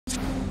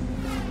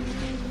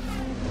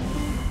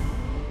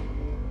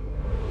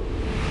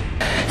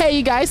Hey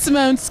you guys,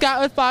 Simone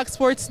Scott with Fox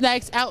Sports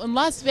Next out in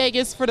Las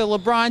Vegas for the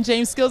LeBron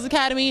James Skills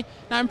Academy,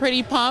 and I'm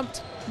pretty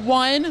pumped.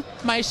 One,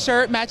 my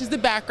shirt matches the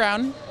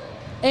background,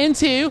 and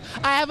two,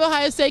 I have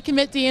Ohio State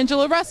commit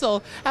D'Angelo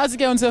Russell. How's it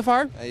going so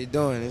far? How you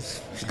doing?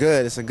 It's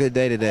good. It's a good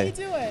day today.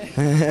 How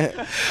you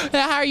doing?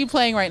 Now, how are you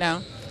playing right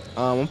now?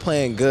 I'm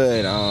playing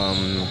good.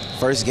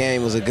 First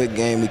game was a good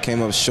game. We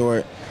came up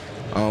short.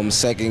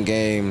 Second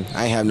game,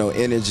 I ain't have no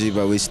energy,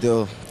 but we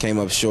still came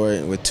up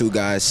short with two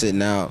guys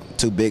sitting out,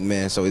 two big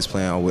men, so he's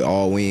playing with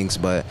all wings,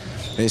 but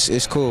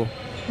it's cool.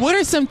 What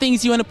are some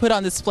things you want to put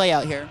on display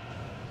out here?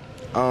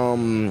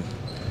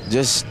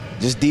 Just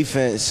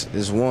defense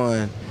is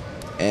one,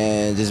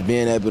 and just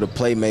being able to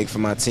play make for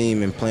my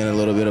team and playing a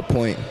little bit of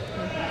point.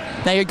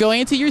 Now you're going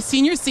into your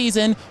senior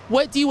season.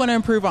 What do you want to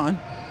improve on?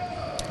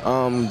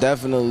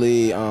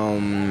 Definitely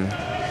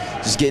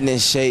just getting in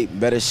shape,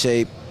 better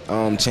shape.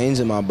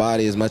 Changing my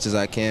body as much as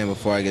I can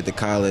before I get to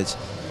college,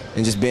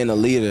 and just being a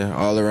leader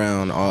all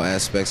around, all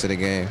aspects of the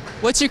game.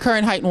 What's your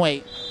current height and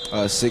weight?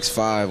 6'5",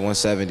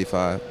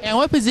 175. And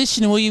what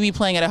position will you be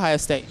playing at Ohio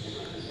State?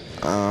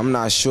 I'm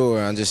not sure.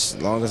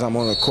 As long as I'm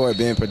on the court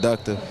being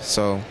productive.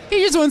 So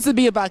He just wants to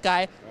be a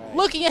Buckeye.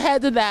 Looking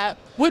ahead to that,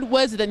 what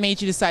was it that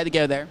made you decide to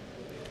go there?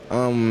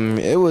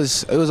 it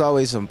was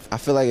always I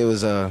feel like it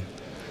was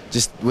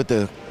just with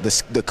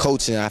the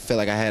coaching. I feel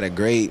like I had a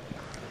great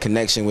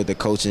connection with the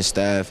coaching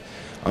staff.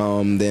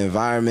 The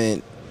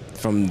environment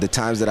from the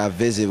times that I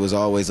visit was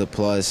always a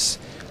plus.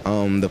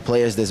 The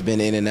players that's been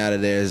in and out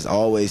of there has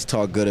always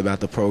talked good about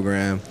the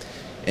program,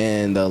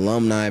 and the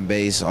alumni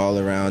base all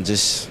around.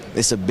 Just,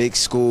 it's a big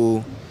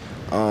school,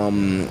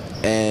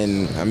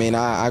 and I mean,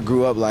 I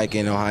grew up like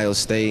in Ohio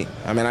State.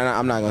 I mean,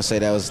 I'm not gonna say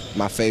that was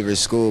my favorite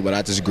school, but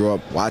I just grew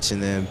up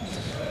watching them,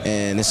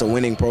 and it's a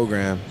winning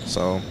program.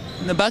 So.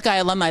 The Buckeye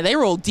alumni, they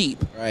roll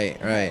deep. Right.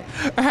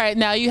 All right,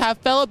 now you have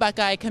fellow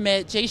Buckeye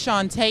commit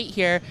Jayshawn Tate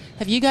here.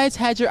 Have you guys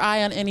had your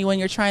eye on anyone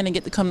you're trying to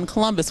get to come to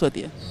Columbus with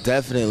you?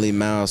 Definitely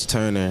Miles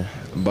Turner,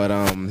 but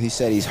he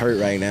said he's hurt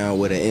right now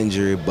with an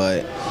injury,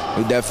 but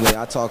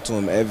I talk to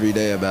him every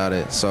day about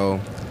it, so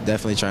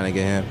definitely trying to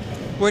get him.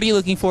 What are you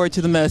looking forward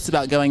to the most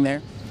about going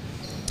there?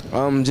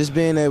 Just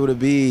being able to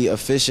be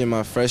efficient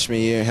my freshman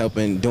year,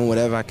 doing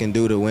whatever I can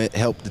do to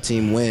help the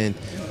team win,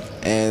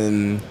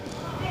 and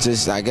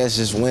I guess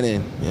just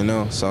winning,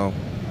 so.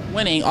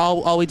 Winning,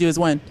 all we do is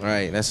win.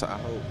 Right, that's what I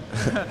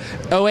hope.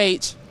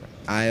 OH.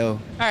 IO. All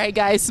right,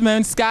 guys,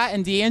 Simone Scott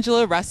and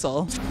D'Angelo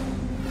Russell.